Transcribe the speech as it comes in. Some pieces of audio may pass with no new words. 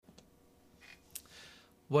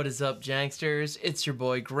What is up, Janksters? It's your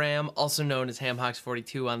boy Graham, also known as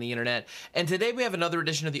HamHawks42 on the internet. And today we have another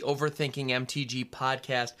edition of the Overthinking MTG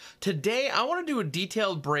podcast. Today I want to do a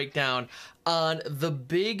detailed breakdown on the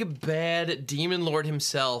big bad demon lord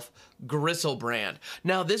himself, Griselbrand.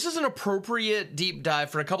 Now, this is an appropriate deep dive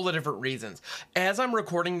for a couple of different reasons. As I'm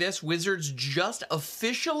recording this, Wizards just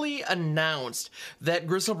officially announced that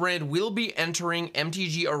Griselbrand will be entering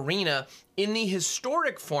MTG Arena in the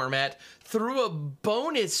historic format through a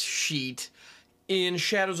bonus sheet in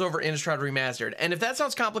Shadows over Innistrad Remastered. And if that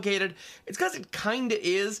sounds complicated, it's because it kind of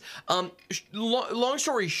is. Long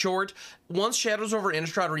story short, once Shadows over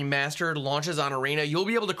Innistrad Remastered launches on Arena, you'll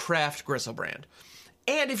be able to craft Griselbrand.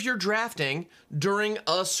 And if you're drafting during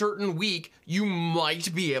a certain week, you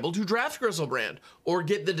might be able to draft Griselbrand or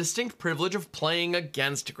get the distinct privilege of playing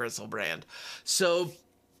against Griselbrand. So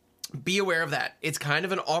be aware of that. It's kind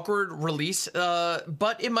of an awkward release,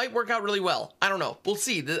 but it might work out really well. I don't know. We'll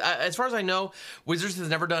see. As far as I know, Wizards has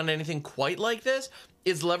never done anything quite like this.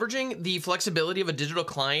 It's leveraging the flexibility of a digital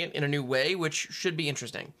client in a new way, which should be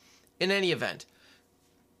interesting. In any event,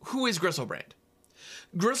 who is Griselbrand?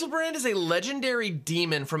 Griselbrand is a legendary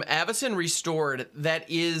demon from Avacyn Restored that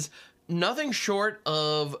is nothing short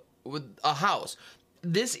of a house.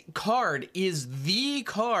 This card is the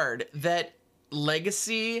card that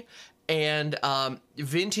Legacy and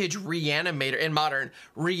Vintage Reanimator and Modern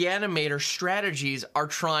Reanimator strategies are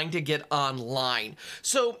trying to get online.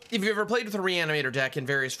 So if you've ever played with a Reanimator deck in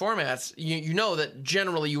various formats, you know that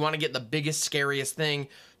generally you want to get the biggest, scariest thing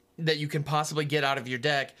that you can possibly get out of your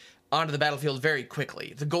deck onto the battlefield very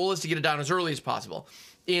quickly. The goal is to get it down as early as possible.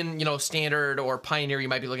 In, Standard or Pioneer, you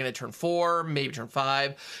might be looking at turn 4, maybe turn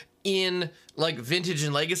 5. In, Vintage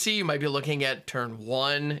and Legacy, you might be looking at turn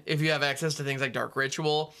 1 if you have access to things like Dark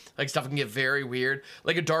Ritual. Stuff can get very weird.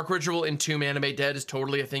 A Dark Ritual in 2 mana Make Dead is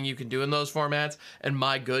totally a thing you can do in those formats. And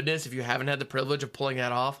my goodness, if you haven't had the privilege of pulling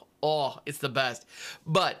that off, it's the best.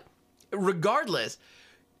 But regardless,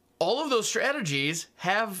 all of those strategies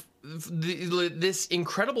have this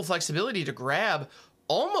incredible flexibility to grab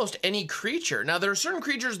almost any creature. Now, there are certain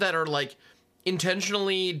creatures that are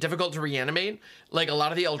intentionally difficult to reanimate. A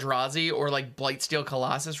lot of the Eldrazi or Blightsteel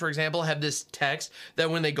Colossus, for example, have this text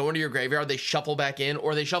that when they go into your graveyard, they shuffle back in,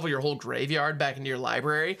 or they shuffle your whole graveyard back into your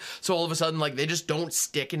library. So all of a sudden, they just don't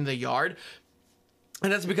stick in the yard.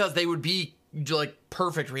 And that's because they would be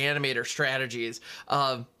perfect reanimator strategies,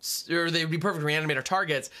 or they would be perfect reanimator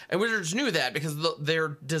targets, and Wizards knew that because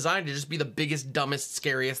they're designed to just be the biggest, dumbest,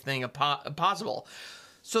 scariest thing possible,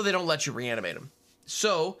 so they don't let you reanimate them.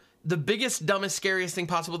 So the biggest, dumbest, scariest thing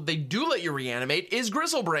possible they do let you reanimate is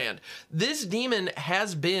Griselbrand. This demon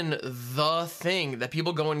has been the thing that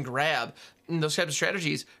people go and grab in those types of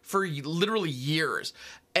strategies for literally years,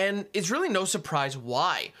 and it's really no surprise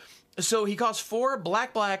why. So he costs 4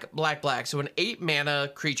 black, so an 8 mana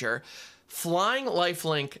creature, flying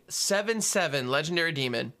lifelink, 7/7 legendary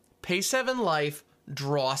demon, pay 7 life,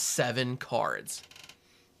 draw 7 cards.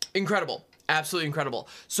 Incredible. Absolutely incredible.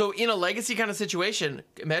 So in a legacy kind of situation,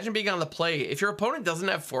 imagine being on the play. If your opponent doesn't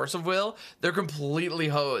have Force of Will, they're completely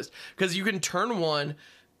hosed, because you can turn 1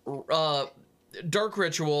 Dark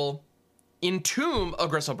Ritual, Entomb a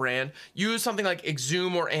Griselbrand, use something like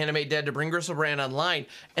Exhume or Animate Dead to bring Griselbrand online,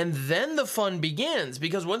 and then the fun begins,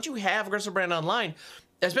 because once you have Griselbrand online,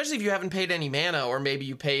 especially if you haven't paid any mana, or maybe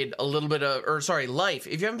you paid a little bit of, life.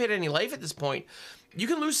 If you haven't paid any life at this point, you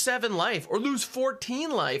can lose 7 life or lose 14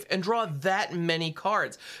 life and draw that many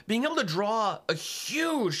cards. Being able to draw a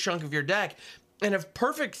huge chunk of your deck and have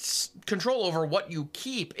perfect control over what you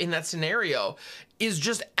keep in that scenario is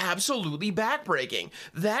just absolutely backbreaking.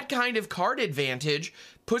 That kind of card advantage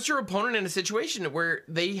puts your opponent in a situation where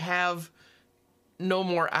they have no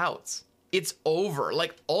more outs. It's over.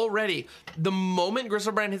 Already, the moment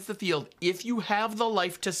Griselbrand hits the field, if you have the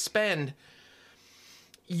life to spend,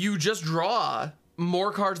 you just draw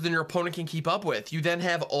more cards than your opponent can keep up with. You then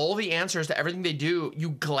have all the answers to everything they do.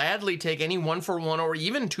 You gladly take any 1-for-1 or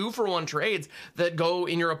even 2-for-1 trades that go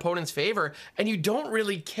in your opponent's favor, and you don't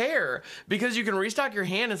really care because you can restock your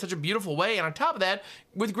hand in such a beautiful way. And on top of that,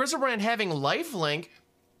 with Griselbrand having lifelink,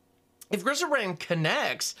 if Griselbrand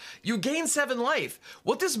connects, you gain 7 life.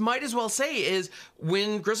 What this might as well say is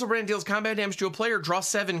when Griselbrand deals combat damage to a player, draw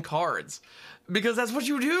 7 cards. Because that's what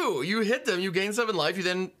you do. You hit them, you gain 7 life, you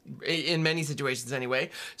then, in many situations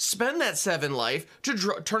anyway, spend that 7 life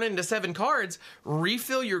to turn it into 7 cards,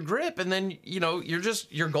 refill your grip, and then,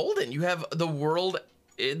 you're golden. You have the world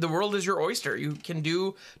is your oyster. You can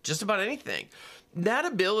do just about anything. That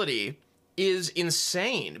ability is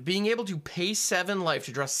insane. Being able to pay 7 life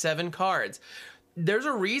to draw 7 cards there's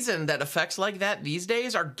a reason that effects like that these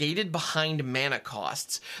days are gated behind mana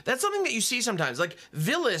costs. That's something that you see sometimes. Like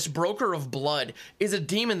Vilis, Broker of Blood, is a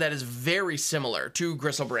demon that is very similar to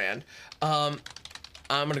Griselbrand. I'm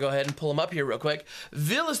going to go ahead and pull him up here real quick.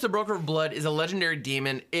 Vilis, the Broker of Blood, is a legendary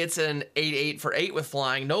demon. It's an 8/8 for 8 with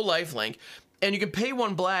flying, no lifelink. And you can pay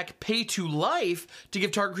 1 black, pay 2 life to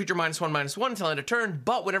give target creature -1/-1 until end of turn,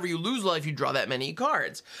 but whenever you lose life, you draw that many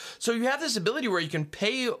cards. So you have this ability where you can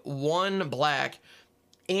pay 1 black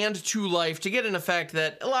and 2 life to get an effect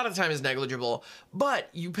that a lot of the time is negligible, but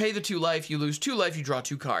you pay the 2 life, you lose 2 life, you draw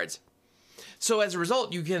 2 cards. So as a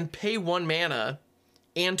result, you can pay 1 mana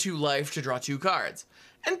and 2 life to draw 2 cards.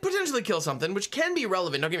 And potentially kill something, which can be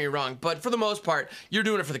relevant, don't get me wrong, but for the most part, you're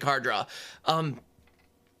doing it for the card draw.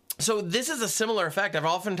 So this is a similar effect. I've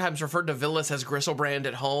oftentimes referred to Vilis as Griselbrand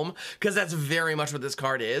at home, because that's very much what this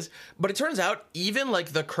card is. But it turns out, even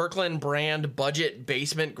like the Kirkland brand budget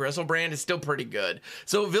basement Griselbrand is still pretty good.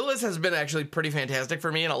 So Vilis has been actually pretty fantastic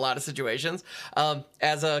for me in a lot of situations.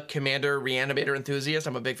 As a Commander Reanimator enthusiast,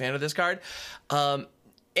 I'm a big fan of this card.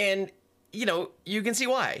 And, you know, you can see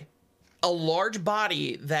why. A large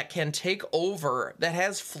body that can take over, that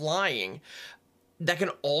has flying, that can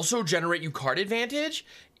also generate you card advantage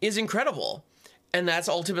is incredible. And that's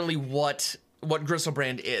ultimately what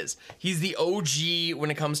Griselbrand is. He's the OG when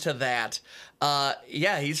it comes to that.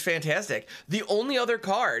 Yeah, he's fantastic. The only other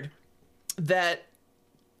card that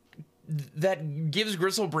gives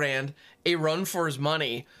Griselbrand a run for his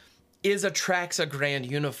money is Atraxa Grand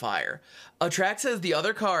Unifier. Atraxa is the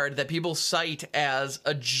other card that people cite as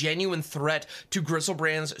a genuine threat to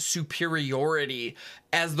Griselbrand's superiority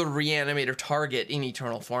as the Reanimator target in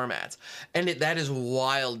Eternal formats. And that is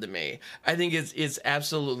wild to me. I think it's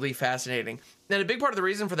absolutely fascinating. And a big part of the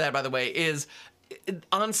reason for that, by the way, is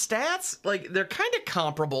on stats, like, they're kind of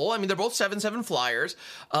comparable. I mean, they're both 7/7 flyers,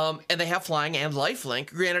 and they have flying and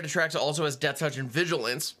lifelink. Granted, Atraxa also has Death Touch and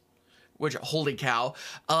Vigilance, which, holy cow.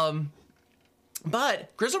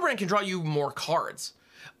 But Griselbrand can draw you more cards.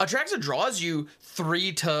 Atraxa draws you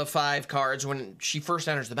 3 to 5 cards when she first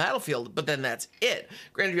enters the battlefield, but then that's it.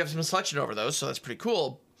 Granted, you have some selection over those, so that's pretty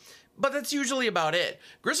cool. But that's usually about it.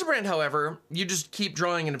 Griselbrand, however, you just keep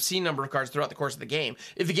drawing an obscene number of cards throughout the course of the game.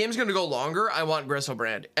 If the game's going to go longer, I want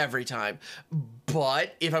Griselbrand every time.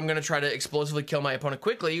 But if I'm going to try to explosively kill my opponent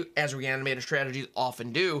quickly, as Reanimator strategies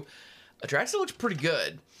often do, Atraxa looks pretty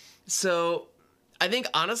good. So I think,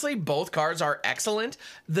 honestly, both cards are excellent.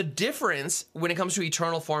 The difference when it comes to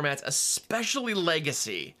Eternal formats, especially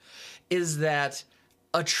Legacy, is that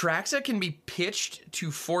Atraxa can be pitched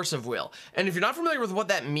to Force of Will. And if you're not familiar with what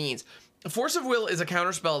that means, Force of Will is a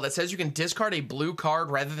counterspell that says you can discard a blue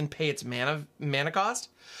card rather than pay its mana cost.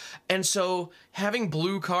 And so having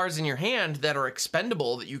blue cards in your hand that are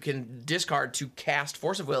expendable that you can discard to cast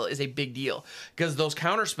Force of Will is a big deal, because those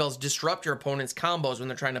counterspells disrupt your opponent's combos when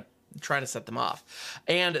they're trying to set them off.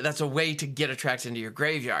 And that's a way to get Atraxa into your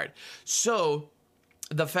graveyard. So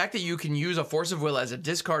the fact that you can use a Force of Will as a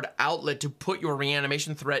discard outlet to put your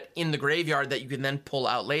reanimation threat in the graveyard that you can then pull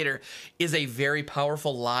out later is a very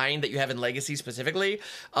powerful line that you have in Legacy specifically,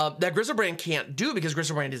 that Griselbrand can't do because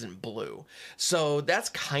Griselbrand isn't blue. So that's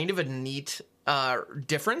kind of a neat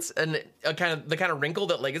difference, and the kind of wrinkle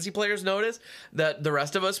that Legacy players notice that the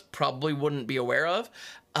rest of us probably wouldn't be aware of.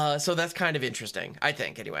 So that's kind of interesting, I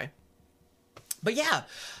think, anyway. But yeah,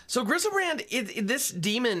 so Griselbrand, this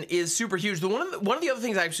demon is super huge. One of the other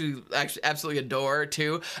things I actually absolutely adore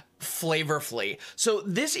too, Flavor Flea. So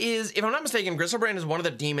this is, if I'm not mistaken, Griselbrand is one of the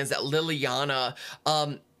demons that Liliana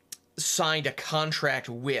signed a contract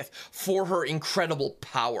with for her incredible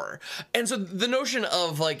power. And so the notion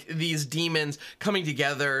of like these demons coming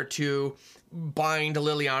together to bind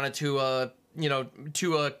Liliana to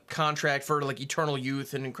a contract for like eternal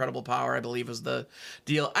youth and incredible power, I believe was the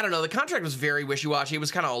deal. I don't know. The contract was very wishy-washy. It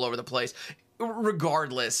was kind of all over the place.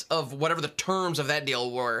 Regardless of whatever the terms of that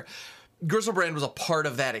deal were, Griselbrand was a part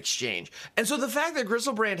of that exchange. And so the fact that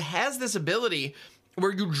Griselbrand has this ability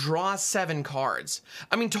where you draw 7 cards.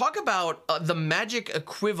 I mean, talk about the Magic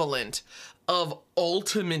equivalent of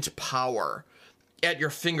ultimate power at your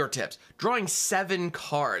fingertips. Drawing 7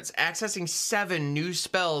 cards, accessing 7 new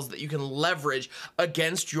spells that you can leverage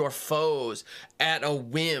against your foes at a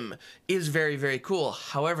whim is very, very cool.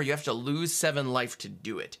 However, you have to lose 7 life to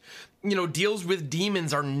do it. You know, deals with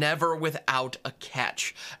demons are never without a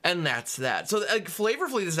catch, and that's that. So like, Flavor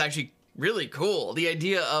Flea is actually really cool. The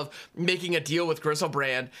idea of making a deal with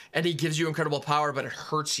Griselbrand and he gives you incredible power, but it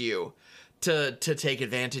hurts you to take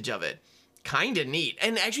advantage of it. Kind of neat.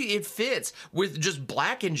 And actually it fits with just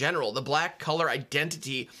black in general, the black color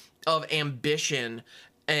identity of ambition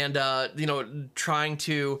and, trying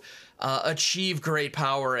to achieve great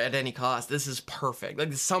power at any cost. This is perfect. Like,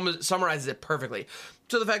 this summarizes it perfectly.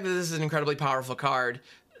 So the fact that this is an incredibly powerful card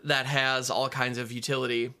that has all kinds of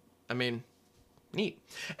utility, I mean, neat.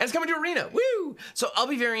 And it's coming to Arena. Woo! So I'll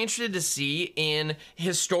be very interested to see in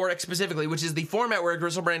Historic specifically, which is the format where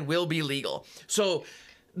Griselbrand will be legal. So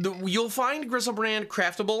you'll find Griselbrand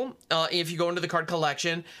craftable if you go into the card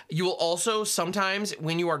collection. You will also sometimes,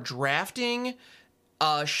 when you are drafting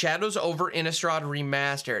Shadows over Innistrad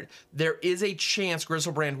Remastered, there is a chance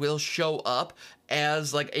Griselbrand will show up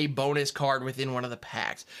as like a bonus card within one of the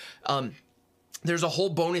packs. There's a whole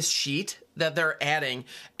bonus sheet that they're adding,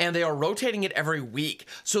 and they are rotating it every week.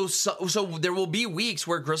 So there will be weeks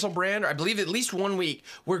where Griselbrand, or I believe at least 1 week,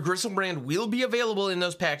 where Griselbrand will be available in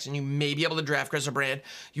those packs, and you may be able to draft Griselbrand.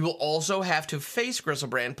 You will also have to face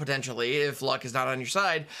Griselbrand, potentially, if luck is not on your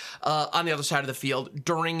side, on the other side of the field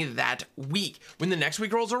during that week. When the next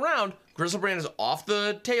week rolls around, Griselbrand is off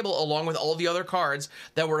the table along with all the other cards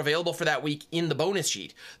that were available for that week in the bonus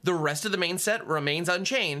sheet. The rest of the main set remains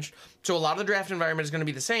unchanged, so a lot of the draft environment is going to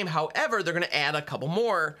be the same. However, they're going to add a couple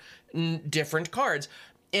more different cards.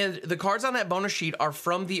 And the cards on that bonus sheet are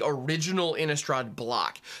from the original Innistrad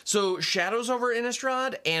block. So Shadows over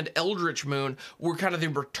Innistrad and Eldritch Moon were kind of the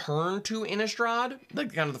return to Innistrad,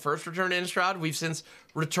 like kind of the first return to Innistrad. We've since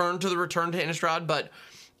returned to the return to Innistrad, but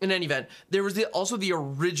in any event, there was also the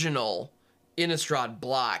original Innistrad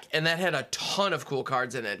block, and that had a ton of cool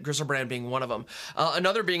cards in it, Griselbrand being one of them.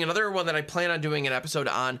 Another one that I plan on doing an episode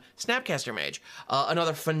on, Snapcaster Mage.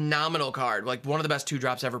 Another phenomenal card, like one of the best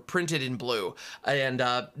 2-drops ever printed in blue, and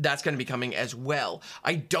that's going to be coming as well.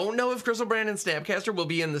 I don't know if Griselbrand and Snapcaster will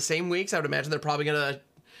be in the same weeks. I would imagine they're probably going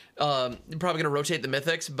to rotate the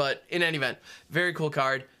mythics, but in any event, very cool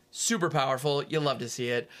card. Super powerful. You'll love to see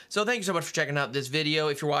it. So thank you so much for checking out this video.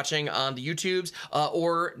 If you're watching on the YouTubes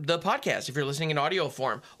or the podcast, if you're listening in audio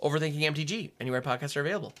form, Overthinking MTG, anywhere podcasts are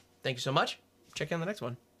available. Thank you so much. Check you on the next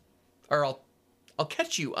one. Or I'll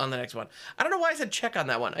catch you on the next one. I don't know why I said check on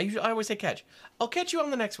that one. I always say catch. I'll catch you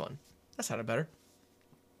on the next one. That sounded better.